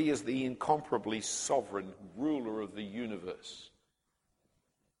 He is the incomparably sovereign ruler of the universe.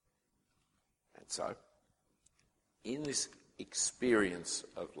 And so, in this experience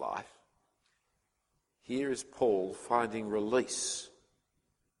of life, here is Paul finding release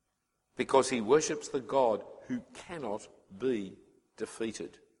because he worships the God who cannot be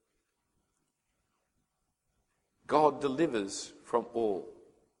defeated. God delivers from all.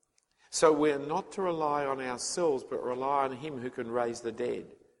 So we're not to rely on ourselves, but rely on him who can raise the dead.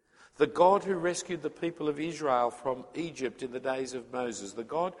 The God who rescued the people of Israel from Egypt in the days of Moses. The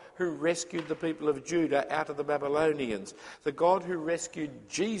God who rescued the people of Judah out of the Babylonians. The God who rescued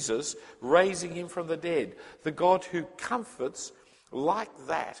Jesus, raising him from the dead. The God who comforts like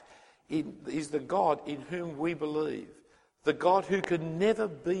that is the God in whom we believe. The God who can never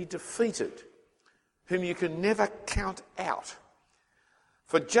be defeated, whom you can never count out.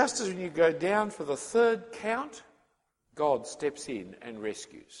 For just as when you go down for the third count, God steps in and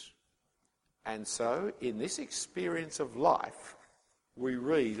rescues. And so, in this experience of life, we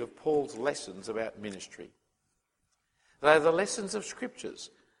read of Paul's lessons about ministry. They're the lessons of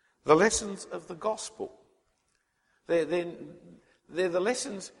Scriptures, the lessons of the gospel. They're the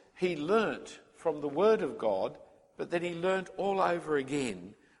lessons he learnt from the Word of God, but then he learnt all over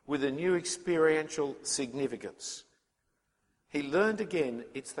again with a new experiential significance. He learned again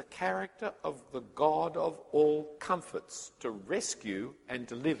it's the character of the God of all comforts to rescue and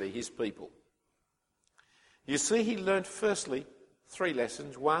deliver his people. You see, he learnt firstly 3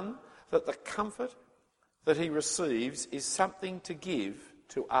 lessons. 1, that the comfort that he receives is something to give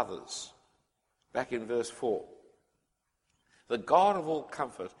to others. Back in verse 4. The God of all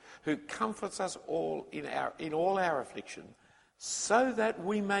comfort, who comforts us all in all our affliction, so that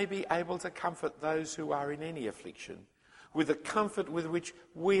we may be able to comfort those who are in any affliction, with the comfort with which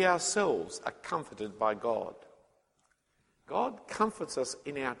we ourselves are comforted by God. God comforts us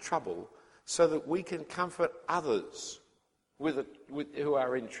in our trouble so that we can comfort others who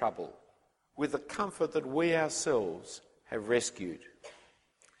are in trouble, with the comfort that we ourselves have rescued.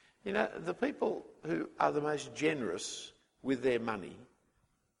 You know, the people who are the most generous with their money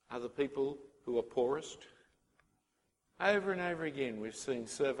are the people who are poorest. Over and over again we've seen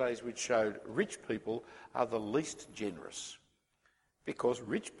surveys which showed rich people are the least generous because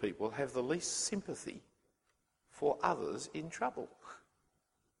rich people have the least sympathy for others in trouble.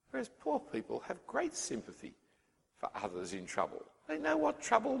 Whereas poor people have great sympathy for others in trouble. They know what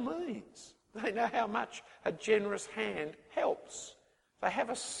trouble means. They know how much a generous hand helps. They have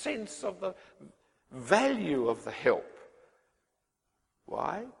a sense of the value of the help.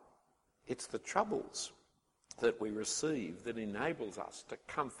 Why? It's the troubles that we receive that enables us to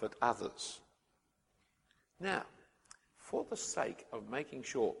comfort others. Now, for the sake of making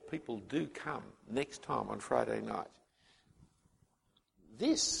sure people do come next time on Friday night,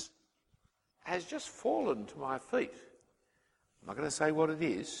 this has just fallen to my feet. I'm not going to say what it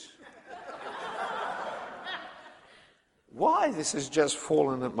is. Why this has just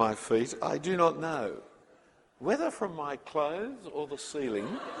fallen at my feet, I do not know. Whether from my clothes or the ceiling,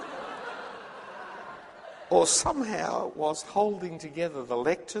 or somehow was holding together the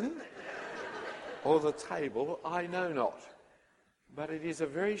lectern or the table, I know not. But it is a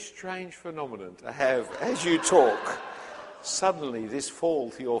very strange phenomenon to have, as you talk, suddenly this fall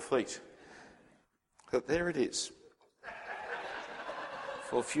to your feet. But there it is,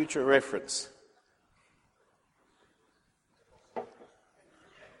 for future reference.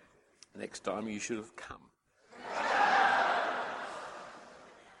 Next time you should have come.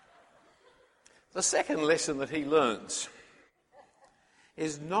 The second lesson that he learns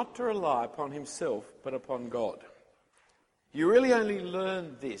is not to rely upon himself, but upon God. You really only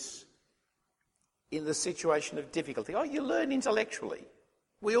learn this in the situation of difficulty. Oh, you learn intellectually.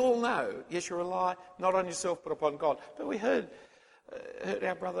 We all know, yes, you rely not on yourself, but upon God. But we heard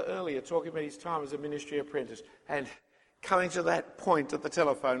our brother earlier talking about his time as a ministry apprentice and coming to that point at the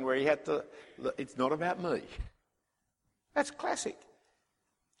telephone where he had to, it's not about me. That's classic.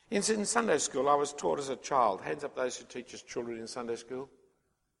 In Sunday school, I was taught as a child, hands up those who teach us children in Sunday school.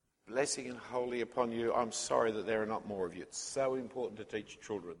 Blessing and holy upon you. I'm sorry that there are not more of you. It's so important to teach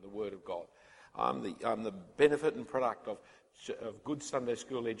children the Word of God. I'm the benefit and product of good Sunday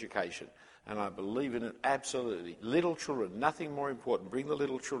school education, and I believe in it absolutely. Little children, nothing more important. Bring the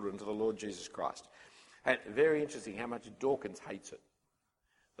little children to the Lord Jesus Christ. And very interesting how much Dawkins hates it.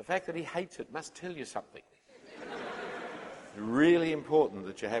 The fact that he hates it must tell you something. It's really important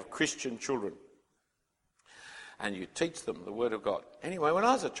that you have Christian children and you teach them the Word of God. Anyway, when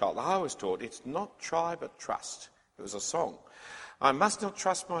I was a child, I was taught it's not try but trust. It was a song. I must not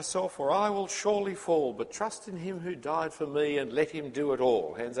trust myself, or I will surely fall, but trust in him who died for me and let him do it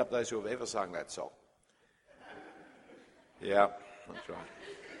all. Hands up those who have ever sung that song. Yeah, that's right.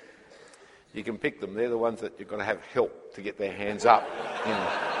 You can pick them. They're the ones that you've got to have help to get their hands up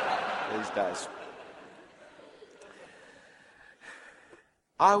these days.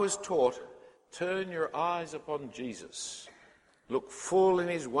 I was taught, turn your eyes upon Jesus. Look full in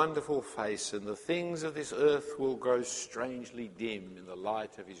his wonderful face, and the things of this earth will grow strangely dim in the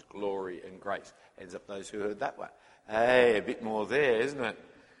light of his glory and grace. Ends up those who heard that one. Hey, a bit more there, isn't it?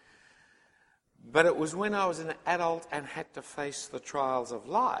 But it was when I was an adult and had to face the trials of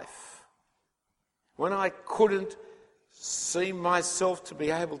life, when I couldn't see myself to be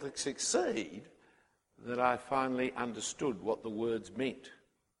able to succeed, that I finally understood what the words meant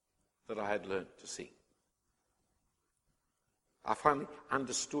that I had learnt to sing. I finally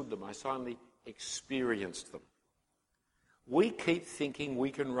understood them. I finally experienced them. We keep thinking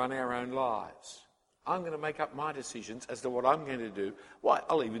we can run our own lives. I'm going to make up my decisions as to what I'm going to do. Why,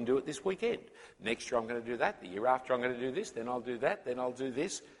 I'll even do it this weekend. Next year I'm going to do that. The year after I'm going to do this. Then I'll do that. Then I'll do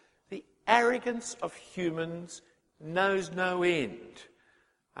this. The arrogance of humans knows no end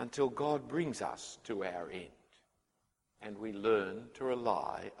until God brings us to our end. And we learn to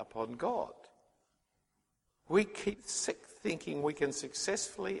rely upon God. We keep thinking we can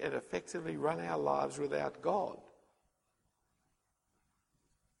successfully and effectively run our lives without God.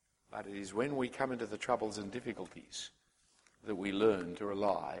 But it is when we come into the troubles and difficulties that we learn to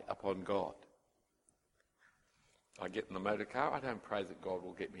rely upon God. I get in the motor car, I don't pray that God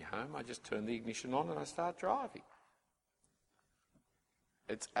will get me home, I just turn the ignition on and I start driving.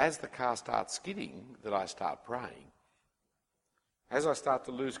 It's as the car starts skidding that I start praying. As I start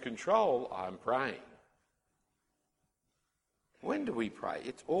to lose control, I'm praying. When do we pray?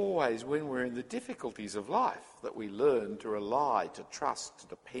 It's always when we're in the difficulties of life that we learn to rely, to trust, to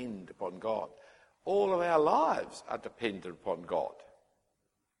depend upon God. All of our lives are dependent upon God.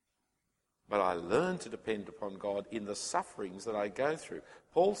 But I learn to depend upon God in the sufferings that I go through.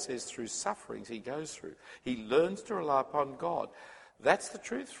 Paul says through sufferings he goes through. He learns to rely upon God. That's the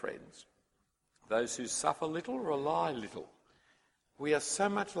truth, friends. Those who suffer little rely little. We are so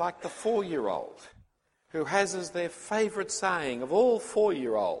much like the 4-year-old who has as their favourite saying of all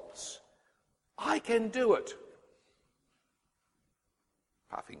 4-year-olds, I can do it.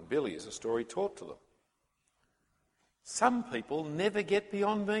 Puffing Billy is a story taught to them. Some people never get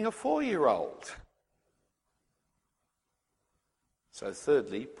beyond being a 4-year-old. So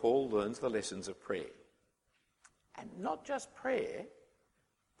thirdly, Paul learns the lessons of prayer. And not just prayer,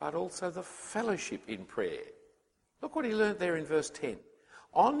 but also the fellowship in prayer. Look what he learnt there in verse 10.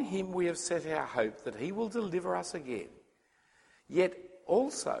 On him we have set our hope that he will deliver us again. Yet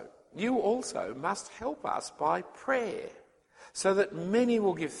also, you also must help us by prayer, so that many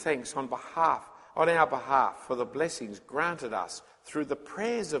will give thanks on our behalf for the blessings granted us through the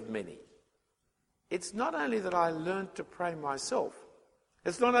prayers of many. It's not only that I learned to pray myself,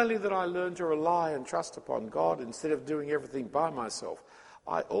 it's not only that I learned to rely and trust upon God instead of doing everything by myself,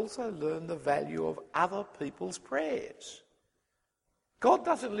 I also learned the value of other people's prayers. God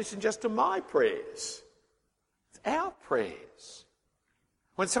doesn't listen just to my prayers. It's our prayers.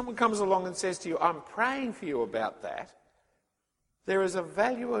 When someone comes along and says to you, I'm praying for you about that, there is a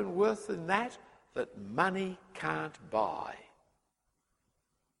value and worth in that money can't buy.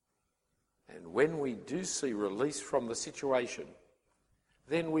 And when we do see release from the situation,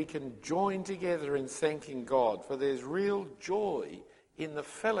 then we can join together in thanking God, for there's real joy in the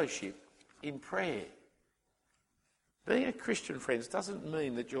fellowship in prayer. Being a Christian, friends, doesn't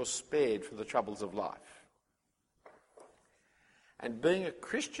mean that you're spared for the troubles of life. And being a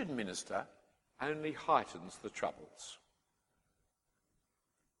Christian minister only heightens the troubles.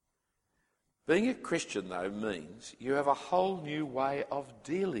 Being a Christian, though, means you have a whole new way of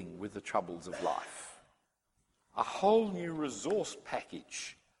dealing with the troubles of life. A whole new resource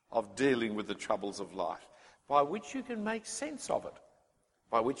package of dealing with the troubles of life, by which you can make sense of it,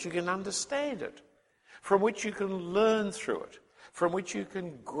 by which you can understand it, from which you can learn through it, from which you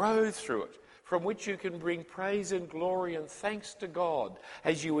can grow through it, from which you can bring praise and glory and thanks to God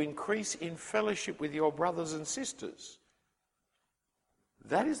as you increase in fellowship with your brothers and sisters.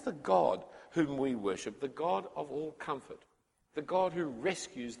 That is the God whom we worship, the God of all comfort, the God who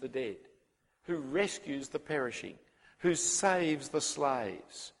rescues the dead, who rescues the perishing, who saves the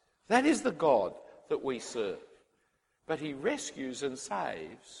slaves. That is the God that we serve. But he rescues and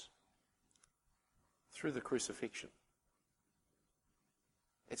saves through the crucifixion.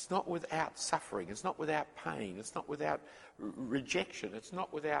 It's not without suffering, it's not without pain, it's not without rejection, it's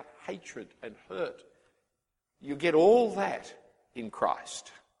not without hatred and hurt. You get all that in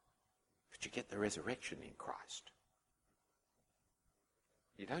Christ, but you get the resurrection in Christ.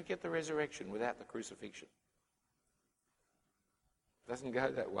 You don't get the resurrection without the crucifixion. It doesn't go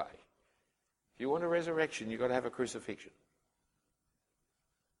that way. If you want a resurrection, you've got to have a crucifixion.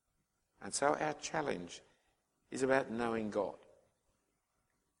 And so our challenge is about knowing God.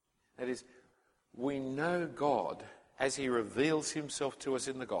 That is, we know God as he reveals himself to us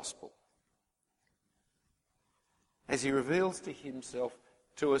in the gospel. As he reveals to himself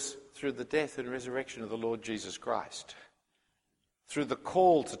to us through the death and resurrection of the Lord Jesus Christ. Through the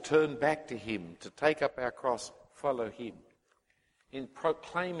call to turn back to him, to take up our cross, follow him. In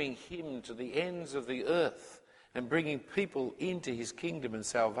proclaiming him to the ends of the earth and bringing people into his kingdom and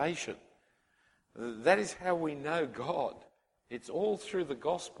salvation. That is how we know God. It's all through the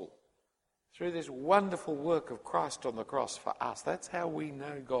gospel, through this wonderful work of Christ on the cross for us. That's how we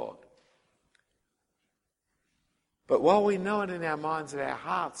know God. But while we know it in our minds and our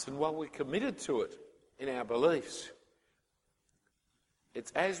hearts, and while we're committed to it in our beliefs,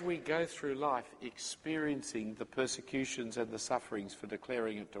 it's as we go through life experiencing the persecutions and the sufferings for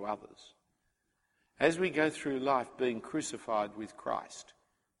declaring it to others. As we go through life being crucified with Christ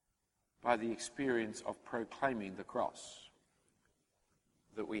by the experience of proclaiming the cross,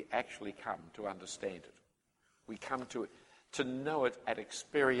 that we actually come to understand it. We come to know it at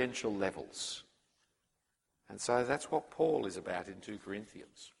experiential levels. And so that's what Paul is about in 2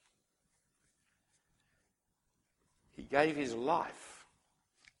 Corinthians. He gave his life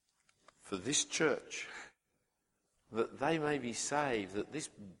for this church, that they may be saved, that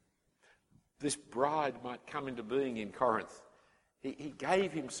this bride might come into being in Corinth. He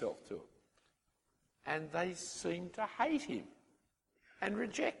gave himself to them. And they seemed to hate him and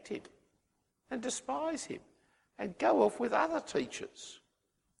reject him and despise him and go off with other teachers.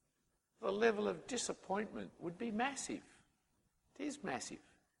 The level of disappointment would be massive. It is massive.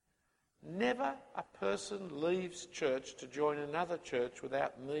 Never a person leaves church to join another church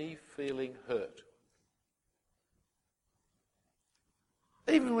without me feeling hurt.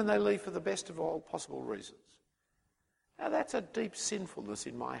 Even when they leave for the best of all possible reasons. Now that's a deep sinfulness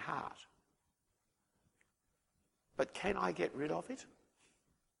in my heart. But can I get rid of it?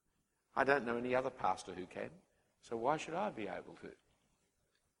 I don't know any other pastor who can, so why should I be able to?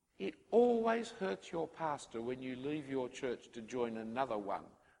 It always hurts your pastor when you leave your church to join another one,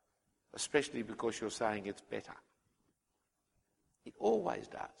 especially because you're saying it's better. It always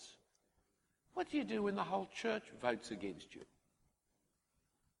does. What do you do when the whole church votes against you?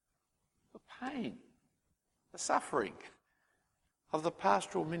 The pain, the suffering of the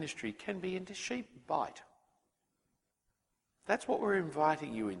pastoral ministry can be into sheep bite. That's what we're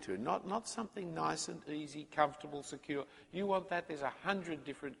inviting you into, not something nice and easy, comfortable, secure. You want that, there's 100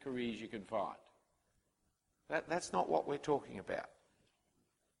 different careers you can find. That's not what we're talking about.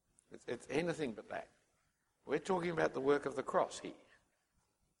 It's anything but that. We're talking about the work of the cross here.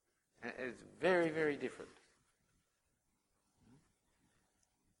 And it's very, very different.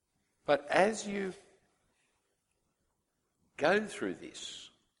 But as you go through this,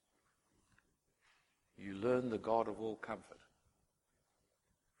 you learn the God of all comfort.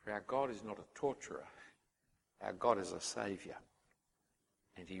 For our God is not a torturer. Our God is a saviour.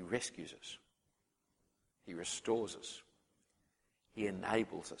 And he rescues us. He restores us. He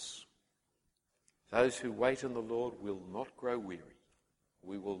enables us. Those who wait on the Lord will not grow weary.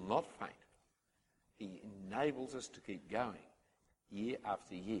 We will not faint. He enables us to keep going year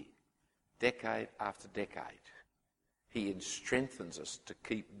after year, decade after decade. He strengthens us to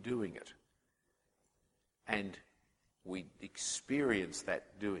keep doing it. And we experience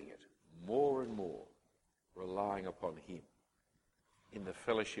that doing it more and more, relying upon him in the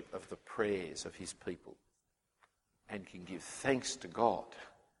fellowship of the prayers of his people, and can give thanks to God.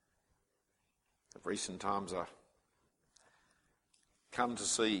 Of recent times I've come to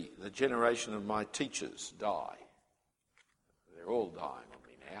see the generation of my teachers die. They're all dying on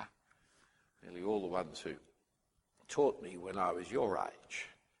me now. Nearly all the ones who taught me when I was your age,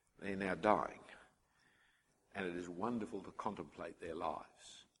 they're now dying. And it is wonderful to contemplate their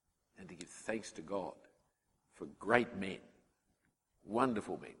lives and to give thanks to God for great men,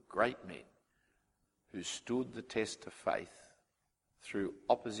 wonderful men, great men, who stood the test of faith through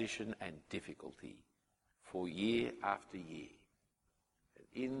opposition and difficulty for year after year.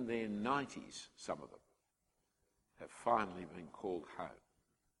 And in their 90s, some of them have finally been called home.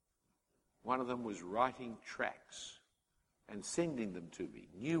 One of them was writing tracts and sending them to me,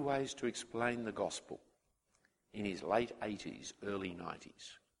 new ways to explain the gospel, in his late 80s, early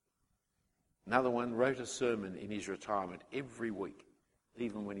 90s. Another one wrote a sermon in his retirement every week,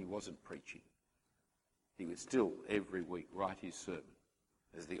 even when he wasn't preaching. He would still every week write his sermon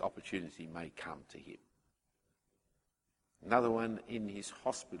as the opportunity may come to him. Another one in his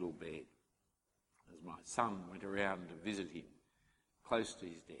hospital bed, as my son went around to visit him close to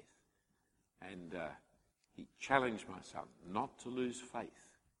his death. And he challenged my son not to lose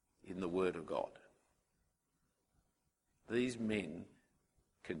faith in the Word of God. These men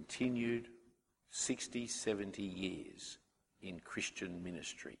continued 60, 70 years in Christian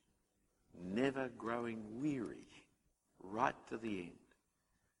ministry, never growing weary right to the end,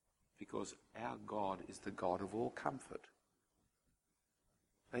 because our God is the God of all comfort.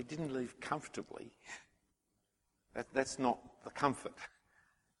 They didn't leave comfortably. That's not the comfort.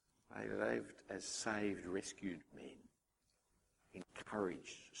 They lived as saved, rescued men,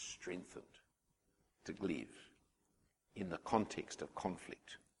 encouraged, strengthened to live in the context of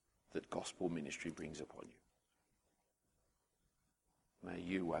conflict that gospel ministry brings upon you. May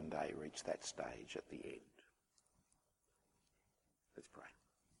you one day reach that stage at the end. Let's pray.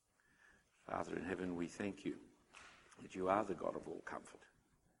 Father in heaven, we thank you that you are the God of all comfort.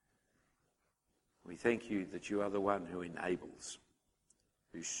 We thank you that you are the one who enables,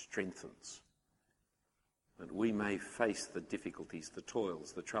 who strengthens, that we may face the difficulties, the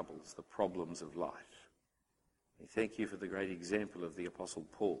toils, the troubles, the problems of life. We thank you for the great example of the Apostle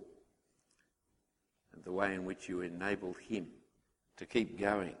Paul and the way in which you enabled him to keep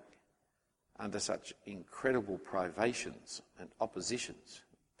going under such incredible privations and oppositions,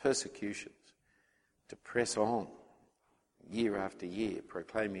 persecutions, to press on year after year,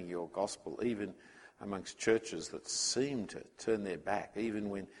 proclaiming your gospel, even amongst churches that seem to turn their back, even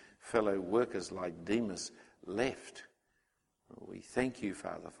when fellow workers like Demas left. We thank you,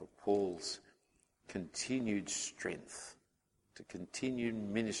 Father, for Paul's continued strength to continue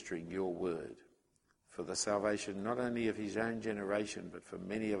ministering your word for the salvation not only of his own generation, but for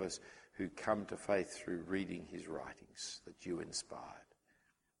many of us who come to faith through reading his writings that you inspired.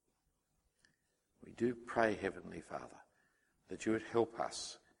 We do pray, Heavenly Father, that you would help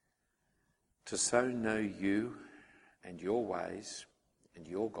us to so know you and your ways and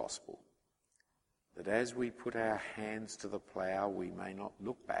your gospel, that as we put our hands to the plough, we may not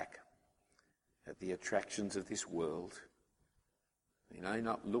look back at the attractions of this world. We may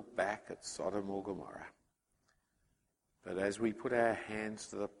not look back at Sodom or Gomorrah. But as we put our hands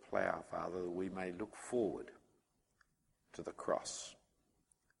to the plough, Father, we may look forward to the cross,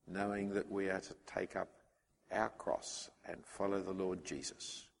 knowing that we are to take up our cross and follow the Lord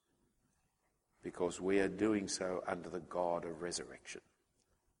Jesus, because we are doing so under the God of resurrection,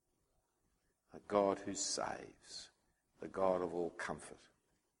 a God who saves, the God of all comfort,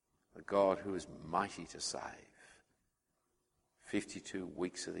 the God who is mighty to save 52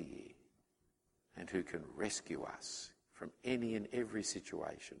 weeks of the year, and who can rescue us from any and every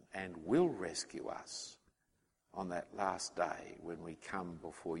situation, and will rescue us on that last day when we come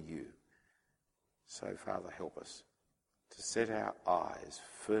before you. So, Father, help us to set our eyes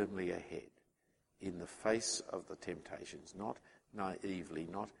firmly ahead in the face of the temptations, not naively,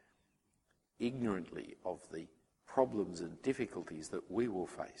 not ignorantly of the problems and difficulties that we will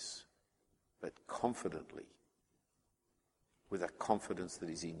face, but confidently, with a confidence that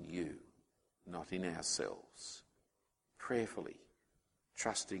is in you, not in ourselves, prayerfully,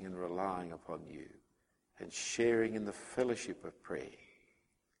 trusting and relying upon you, and sharing in the fellowship of prayer,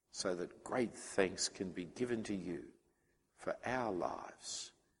 so that great thanks can be given to you for our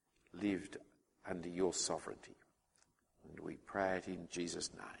lives lived under your sovereignty. And we pray it in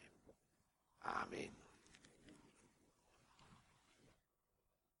Jesus' name. Amen.